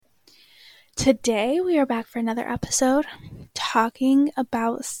Today we are back for another episode talking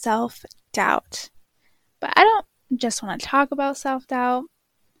about self-doubt. But I don't just want to talk about self-doubt.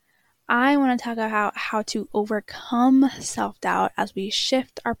 I want to talk about how to overcome self-doubt as we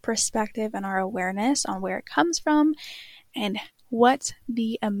shift our perspective and our awareness on where it comes from and what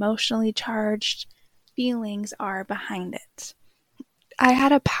the emotionally charged feelings are behind it. I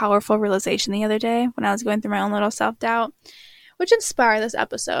had a powerful realization the other day when I was going through my own little self-doubt, which inspired this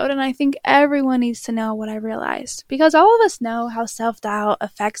episode, and I think everyone needs to know what I realized, because all of us know how self-doubt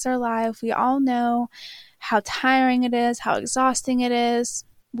affects our life. We all know how tiring it is, how exhausting it is.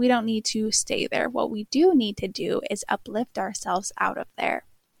 We don't need to stay there. What we do need to do is uplift ourselves out of there.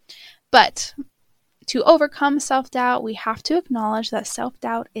 But to overcome self-doubt, we have to acknowledge that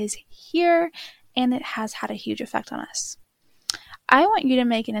self-doubt is here and it has had a huge effect on us. I want you to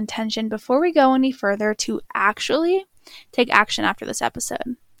make an intention before we go any further to actually take action after this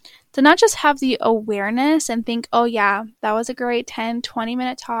episode. To not just have the awareness and think, oh yeah, that was a great 10,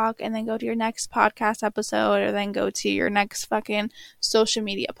 20-minute talk, and then go to your next podcast episode or then go to your next fucking social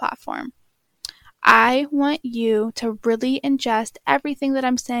media platform. I want you to really ingest everything that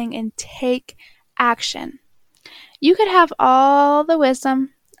I'm saying and take action. You could have all the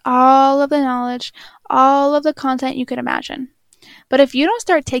wisdom, all of the knowledge, all of the content you could imagine. But if you don't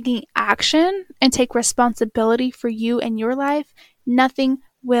start taking action and take responsibility for you and your life, nothing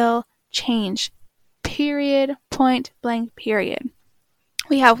will change. Period. Point blank, period.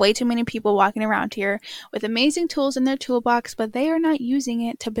 We have way too many people walking around here with amazing tools in their toolbox, but they are not using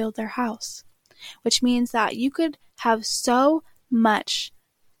it to build their house. Which means that you could have so much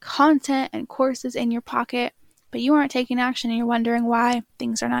content and courses in your pocket, but you aren't taking action and you're wondering why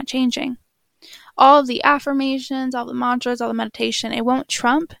things are not changing. All of the affirmations, all the mantras, all the meditation, it won't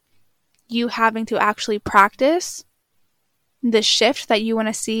trump you having to actually practice the shift that you want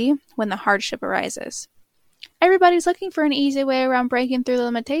to see when the hardship arises. Everybody's looking for an easy way around breaking through the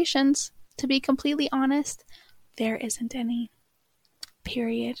limitations. To be completely honest, there isn't any.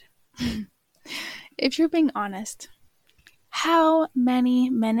 Period. If you're being honest, how many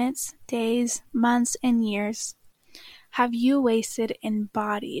minutes, days, months, and years have you wasted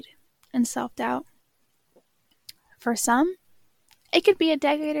embodied in self-doubt? For some, it could be a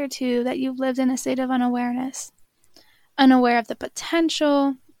decade or two that you've lived in a state of unawareness. Unaware of the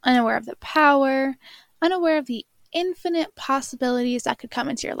potential, unaware of the power, unaware of the infinite possibilities that could come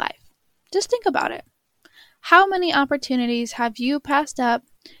into your life. Just think about it. How many opportunities have you passed up?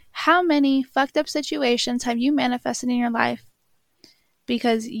 How many fucked up situations have you manifested in your life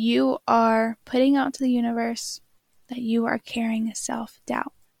because you are putting out to the universe that you are carrying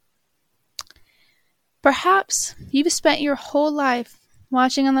self-doubt? Perhaps you've spent your whole life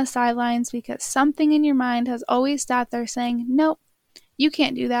watching on the sidelines because something in your mind has always sat there saying, nope, you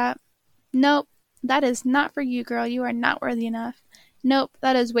can't do that. Nope, that is not for you, girl. You are not worthy enough. Nope,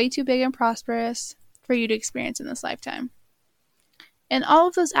 that is way too big and prosperous for you to experience in this lifetime. And all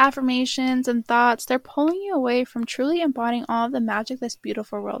of those affirmations and thoughts, they're pulling you away from truly embodying all of the magic this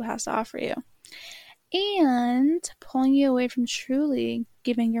beautiful world has to offer you. And pulling you away from truly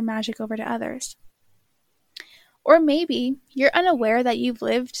giving your magic over to others. Or maybe you're unaware that you've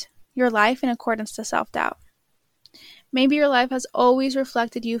lived your life in accordance to self-doubt. Maybe your life has always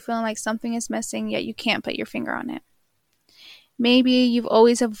reflected you feeling like something is missing, yet you can't put your finger on it. Maybe you've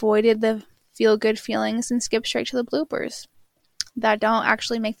always avoided the feel-good feelings and skipped straight to the bloopers that don't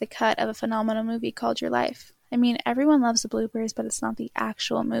actually make the cut of a phenomenal movie called your life. I mean, everyone loves the bloopers, but it's not the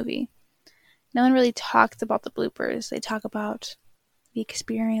actual movie. No one really talks about the bloopers. They talk about the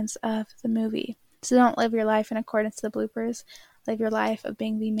experience of the movie. So don't live your life in accordance to the bloopers. Live your life of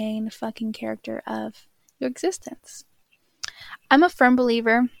being the main fucking character of your existence. I'm a firm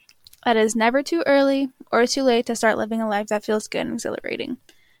believer that it is never too early or too late to start living a life that feels good and exhilarating.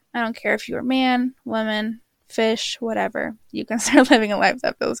 I don't care if you're a man, woman, fish, whatever. You can start living a life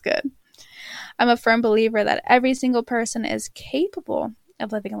that feels good. I'm a firm believer that every single person is capable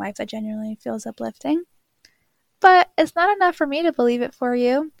of living a life that genuinely feels uplifting. But it's not enough for me to believe it for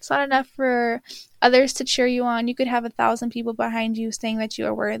you. It's not enough for others to cheer you on. You could have 1,000 people behind you saying that you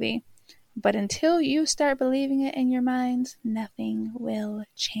are worthy. But until you start believing it in your mind, nothing will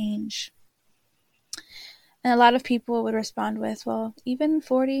change. And a lot of people would respond with, well, even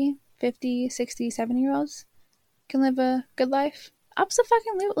 40, 50, 60, 70-year-olds can live a good life?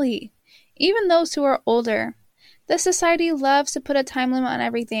 Absolutely. Even those who are older. This society loves to put a time limit on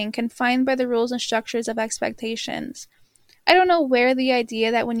everything, confined by the rules and structures of expectations. I don't know where the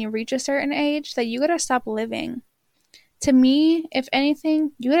idea that when you reach a certain age that you gotta stop living. To me, if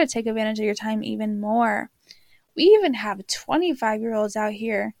anything, you gotta take advantage of your time even more. We even have 25-year-olds out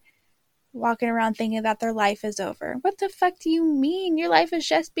here walking around thinking that their life is over. What the fuck do you mean? Your life is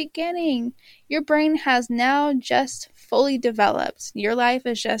just beginning. Your brain has now just fully developed. Your life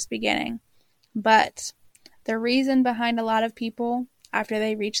is just beginning. But the reason behind a lot of people after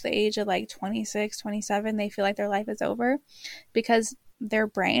they reach the age of like 26, 27, they feel like their life is over because their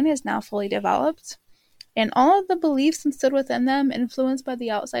brain is now fully developed and all of the beliefs instilled within them, influenced by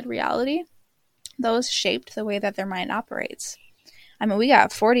the outside reality, those shaped the way that their mind operates. I mean, we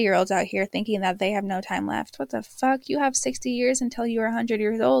got 40-year-olds out here thinking that they have no time left. What the fuck? You have 60 years until you are 100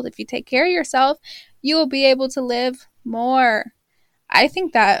 years old. If you take care of yourself, you will be able to live more. I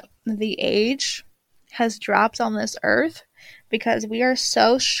think that the age has dropped on this earth because we are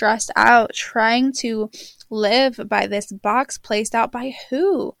so stressed out trying to live by this box placed out by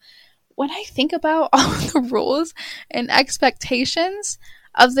who? When I think about all the rules and expectations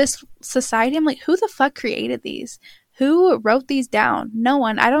of this society, I'm like, who the fuck created these? Who wrote these down? No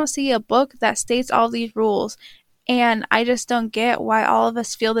one. I don't see a book that states all these rules, and I just don't get why all of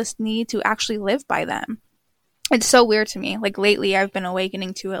us feel this need to actually live by them. It's so weird to me. Like, lately I've been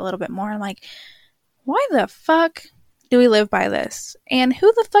awakening to it a little bit more. I'm like, why the fuck do we live by this? And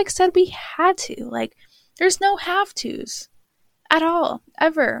who the fuck said we had to? Like, there's no have-tos at all,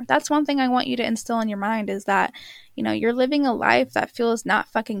 ever. That's one thing I want you to instill in your mind is that, you know, you're living a life that feels not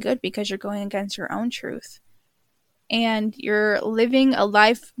fucking good because you're going against your own truth. And you're living a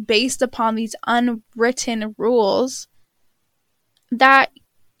life based upon these unwritten rules that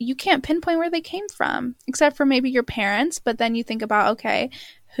you can't pinpoint where they came from, except for maybe your parents. But then you think about, okay,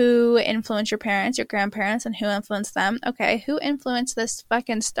 who influenced your parents, your grandparents, and who influenced them? Okay, who influenced this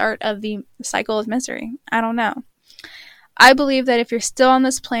fucking start of the cycle of misery? I don't know. I believe that if you're still on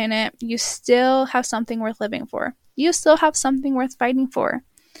this planet, you still have something worth living for. You still have something worth fighting for.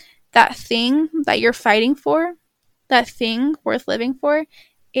 That thing that you're fighting for, that thing worth living for,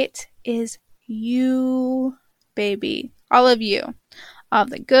 it is you, baby. All of you. All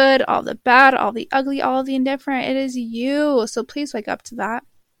the good, all the bad, all the ugly, all the indifferent. It is you. So please wake up to that.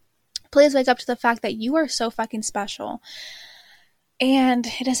 Please wake up to the fact that you are so fucking special. And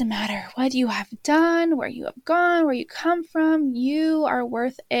it doesn't matter what you have done, where you have gone, where you come from. You are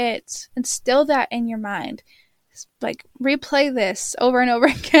worth it. Instill that in your mind. Like, replay this over and over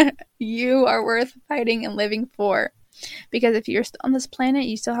again. You are worth fighting and living for. Because if you're still on this planet,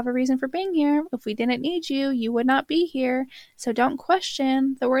 you still have a reason for being here. If we didn't need you, you would not be here. So don't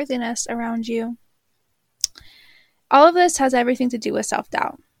question the worthiness around you. All of this has everything to do with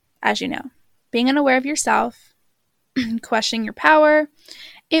self-doubt, as you know. Being unaware of yourself, questioning your power,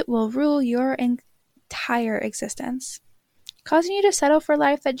 it will rule your entire existence, causing you to settle for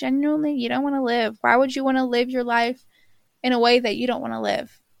life that genuinely you don't want to live. Why would you want to live your life in a way that you don't want to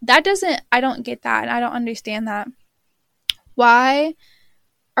live? I don't get that, and I don't understand that. Why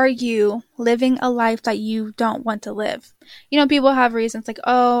are you living a life that you don't want to live? You know, people have reasons like,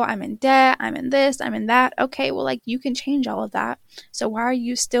 oh, I'm in debt, I'm in this, I'm in that. Okay, well, like, you can change all of that. So why are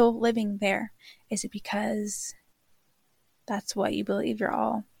you still living there? Is it because that's what you believe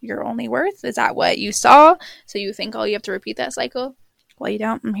you're only worth? Is that what you saw? So you think, oh, you have to repeat that cycle? Well, you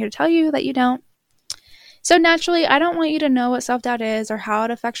don't. I'm here to tell you that you don't. So naturally, I don't want you to know what self-doubt is or how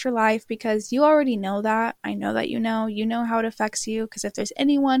it affects your life because you already know that. I know that you know how it affects you, because if there's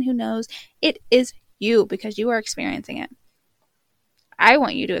anyone who knows, it is you, because you are experiencing it. I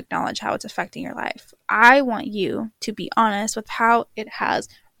want you to acknowledge how it's affecting your life. I want you to be honest with how it has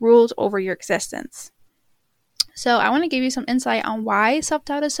ruled over your existence. So I want to give you some insight on why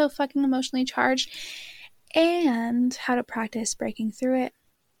self-doubt is so fucking emotionally charged and how to practice breaking through it,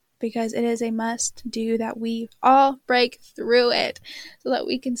 because it is a must do that we all break through it so that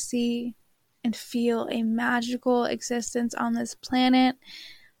we can see and feel a magical existence on this planet.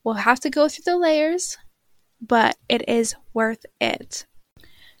 We'll have to go through the layers, but it is worth it.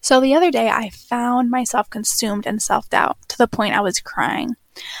 So the other day I found myself consumed in self-doubt to the point I was crying.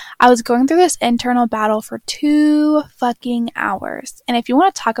 I was going through this internal battle for 2 fucking hours. And if you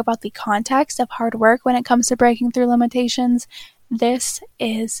want to talk about the context of hard work when it comes to breaking through limitations, this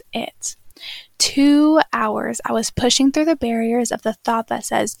is it. 2 hours I was pushing through the barriers of the thought that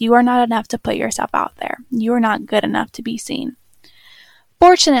says you are not enough to put yourself out there. You are not good enough to be seen.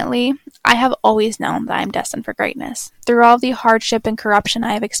 Fortunately, I have always known that I am destined for greatness. Through all the hardship and corruption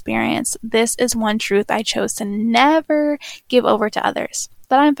I have experienced, this is one truth I chose to never give over to others,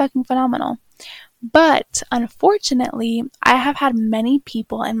 that I'm fucking phenomenal. But unfortunately, I have had many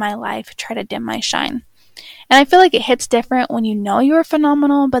people in my life try to dim my shine. And I feel like it hits different when you know you are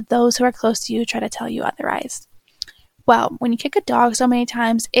phenomenal, but those who are close to you try to tell you otherwise. Well, when you kick a dog so many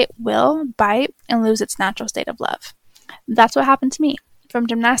times, it will bite and lose its natural state of love. That's what happened to me. from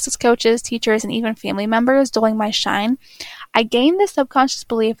gymnastics coaches, teachers, and even family members during my shine, I gained this subconscious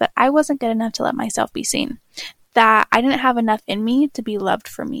belief that I wasn't good enough to let myself be seen, that I didn't have enough in me to be loved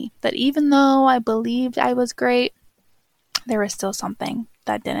for me, that even though I believed I was great, there was still something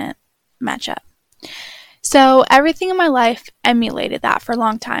that didn't match up. So everything in my life emulated that for a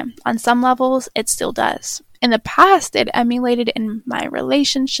long time. On some levels, it still does. In the past, it emulated in my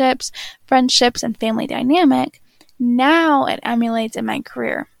relationships, friendships, and family dynamic. Now it emulates in my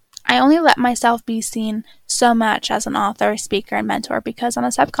career. I only let myself be seen so much as an author, speaker, and mentor because on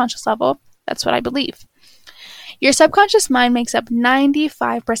a subconscious level, that's what I believe. Your subconscious mind makes up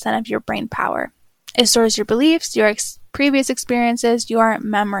 95% of your brain power. It stores your beliefs, your previous experiences, your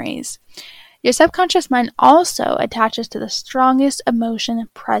memories. Your subconscious mind also attaches to the strongest emotion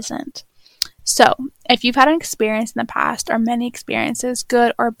present. So, if you've had an experience in the past or many experiences,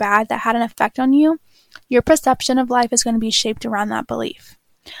 good or bad, that had an effect on you, your perception of life is going to be shaped around that belief.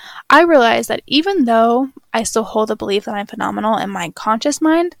 I realize that even though I still hold the belief that I'm phenomenal in my conscious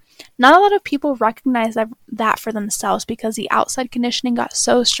mind, not a lot of people recognize that for themselves because the outside conditioning got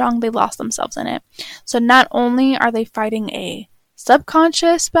so strong they lost themselves in it. So not only are they fighting a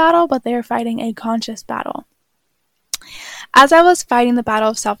subconscious battle, but they are fighting a conscious battle. As I was fighting the battle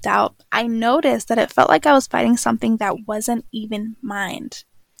of self-doubt, I noticed that it felt like I was fighting something that wasn't even mine.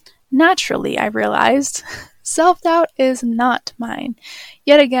 Naturally, I realized self-doubt is not mine.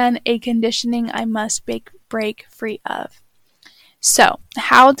 Yet again, a conditioning I must break free of. So,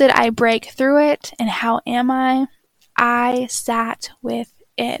 how did I break through it, and how am I? I sat with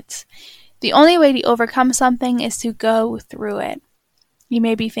it. The only way to overcome something is to go through it. You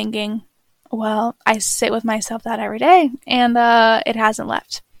may be thinking, well, I sit with my self-doubt every day, and it hasn't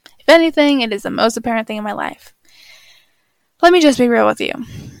left. If anything, it is the most apparent thing in my life. Let me just be real with you,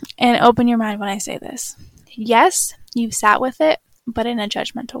 and open your mind when I say this. Yes, you've sat with it, but in a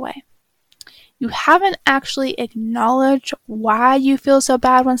judgmental way. You haven't actually acknowledged why you feel so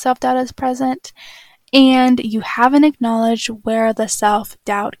bad when self-doubt is present, and you haven't acknowledged where the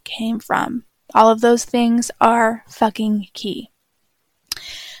self-doubt came from. All of those things are fucking key.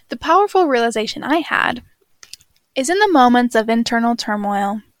 The powerful realization I had is in the moments of internal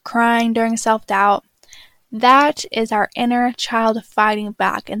turmoil, crying during self-doubt, that is our inner child fighting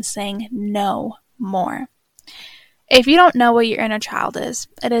back and saying no more. If you don't know what your inner child is,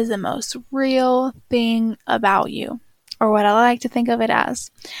 it is the most real thing about you, or what I like to think of it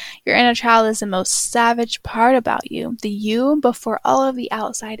as. Your inner child is the most savage part about you, the you before all of the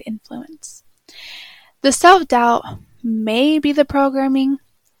outside influence. The self-doubt may be the programming,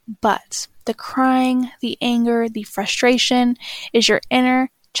 but the crying, the anger, the frustration is your inner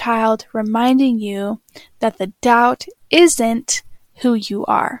child reminding you that the doubt isn't who you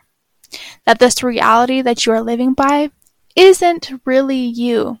are. That this reality that you are living by isn't really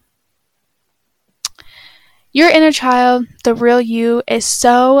you. Your inner child, the real you, is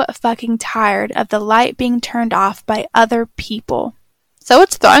so fucking tired of the light being turned off by other people. So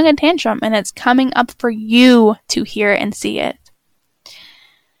it's throwing a tantrum and it's coming up for you to hear and see it.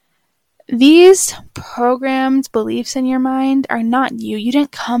 These programmed beliefs in your mind are not you. You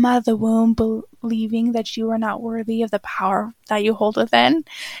didn't come out of the womb believing that you are not worthy of the power that you hold within.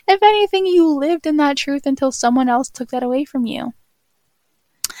 If anything, you lived in that truth until someone else took that away from you.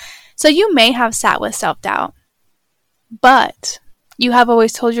 So you may have sat with self-doubt, but you have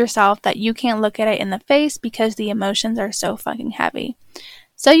always told yourself that you can't look at it in the face because the emotions are so fucking heavy.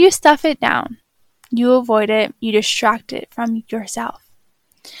 So you stuff it down. You avoid it. You distract it from yourself.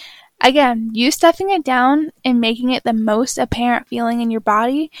 Again, you stuffing it down and making it the most apparent feeling in your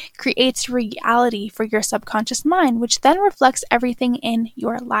body creates reality for your subconscious mind, which then reflects everything in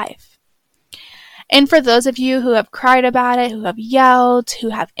your life. And for those of you who have cried about it, who have yelled, who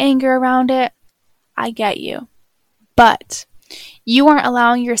have anger around it, I get you. But you aren't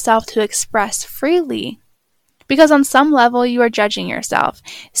allowing yourself to express freely because on some level you are judging yourself,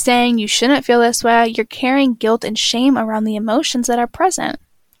 saying you shouldn't feel this way. You're carrying guilt and shame around the emotions that are present.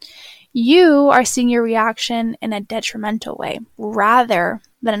 You are seeing your reaction in a detrimental way rather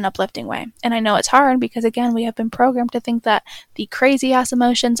than an uplifting way. And I know it's hard because, again, we have been programmed to think that the crazy-ass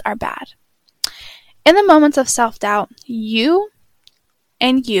emotions are bad. In the moments of self-doubt, you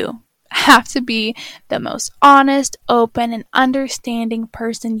have to be the most honest, open, and understanding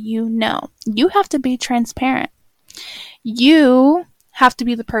person you know. You have to be transparent. You have to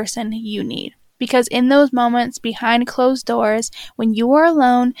be the person you need. Because in those moments behind closed doors, when you are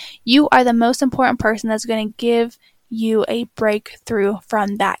alone, you are the most important person that's going to give you a breakthrough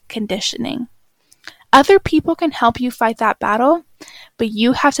from that conditioning. Other people can help you fight that battle, But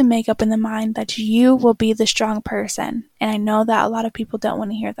you have to make up in the mind that you will be the strong person. And I know that a lot of people don't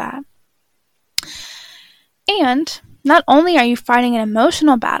want to hear that. And not only are you fighting an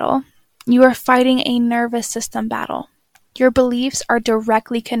emotional battle, you are fighting a nervous system battle. Your beliefs are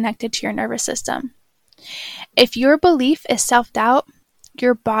directly connected to your nervous system. If your belief is self-doubt,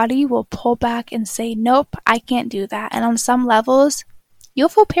 your body will pull back and say, nope, I can't do that. And on some levels, you'll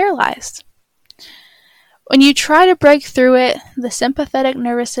feel paralyzed. When you try to break through it, the sympathetic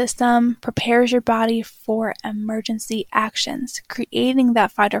nervous system prepares your body for emergency actions, creating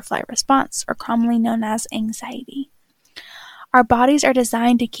that fight or flight response, or commonly known as anxiety. Our bodies are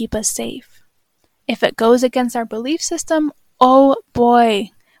designed to keep us safe. If it goes against our belief system, oh boy,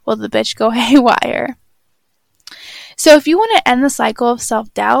 will the bitch go haywire. So if you want to end the cycle of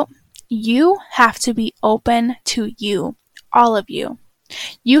self-doubt, you have to be open to you, all of you.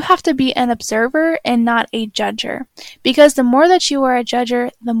 You have to be an observer and not a judger, because the more that you are a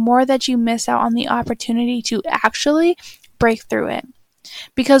judger, the more that you miss out on the opportunity to actually break through it.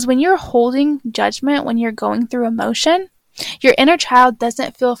 Because when you're holding judgment, when you're going through emotion, your inner child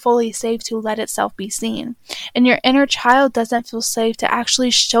doesn't feel fully safe to let itself be seen. And your inner child doesn't feel safe to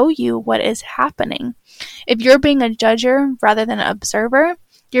actually show you what is happening. If you're being a judger rather than an observer,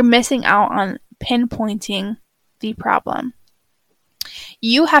 you're missing out on pinpointing the problem.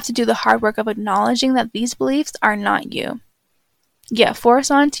 You have to do the hard work of acknowledging that these beliefs are not you, yet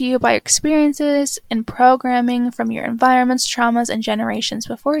forced onto you by experiences and programming from your environments, traumas, and generations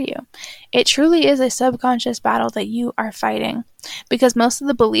before you. It truly is a subconscious battle that you are fighting, because most of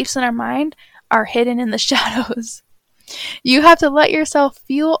the beliefs in our mind are hidden in the shadows. You have to let yourself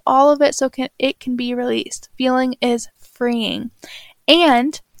feel all of it so it can be released. Feeling is freeing.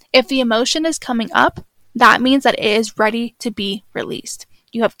 And if the emotion is coming up, that means that it is ready to be released.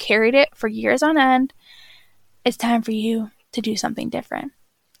 You have carried it for years on end. It's time for you to do something different.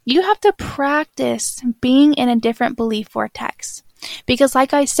 You have to practice being in a different belief vortex. Because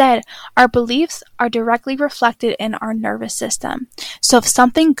like I said, our beliefs are directly reflected in our nervous system. So if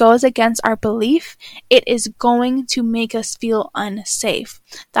something goes against our belief, it is going to make us feel unsafe.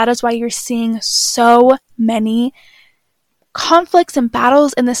 That is why you're seeing so many conflicts and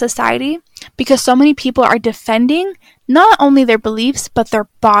battles in the society, because so many people are defending not only their beliefs, but their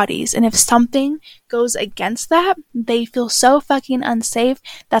bodies. And if something goes against that, they feel so fucking unsafe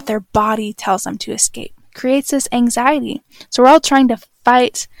that their body tells them to escape. Creates this anxiety. So we're all trying to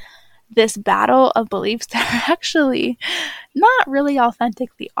fight this battle of beliefs that are actually not really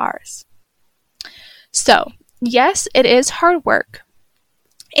authentically ours. So, yes, it is hard work.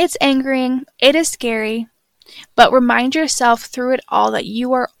 It's angering. It is scary. But remind yourself through it all that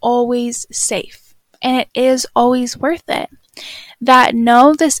you are always safe. And it is always worth it. That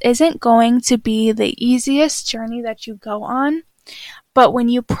no, this isn't going to be the easiest journey that you go on. But when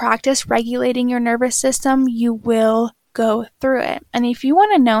you practice regulating your nervous system, you will go through it. And if you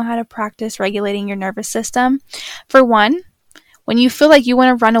want to know how to practice regulating your nervous system, for one, when you feel like you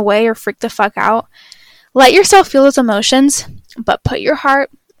want to run away or freak the fuck out, let yourself feel those emotions, but put your hand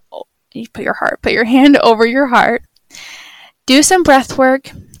over your heart. Do some breath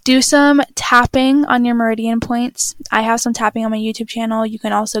work. Do some tapping on your meridian points. I have some tapping on my YouTube channel. You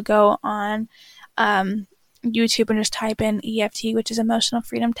can also go on YouTube and just type in EFT, which is Emotional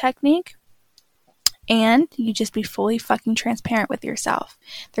Freedom Technique. And you just be fully fucking transparent with yourself.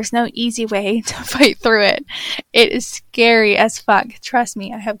 There's no easy way to fight through it. It is scary as fuck. Trust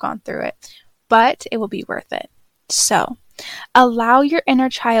me, I have gone through it. But it will be worth it. So, allow your inner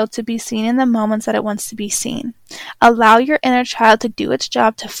child to be seen in the moments that it wants to be seen. Allow your inner child to do its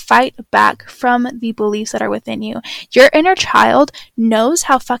job to fight back from the beliefs that are within you. Your inner child knows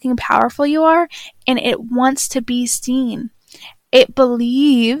how fucking powerful you are, and it wants to be seen. It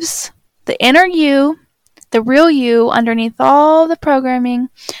believes the inner you, the real you, underneath all the programming,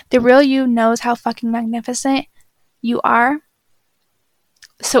 the real you knows how fucking magnificent you are.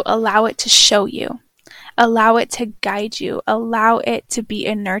 So allow it to show you. Allow it to guide you. Allow it to be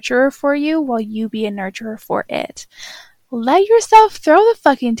a nurturer for you while you be a nurturer for it. Let yourself throw the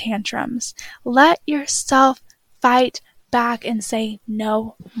fucking tantrums. Let yourself fight back and say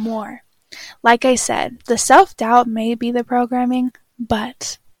no more. Like I said, the self-doubt may be the programming,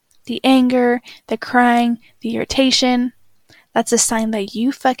 but the anger, the crying, the irritation, that's a sign that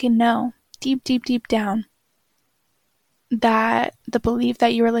you fucking know deep, deep, deep down that the belief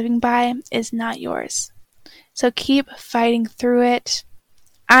that you are living by is not yours. So keep fighting through it.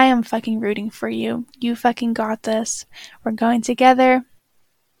 I am fucking rooting for you. You fucking got this. We're going together.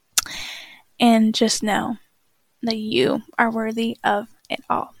 And just know that you are worthy of it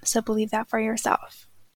all. So believe that for yourself.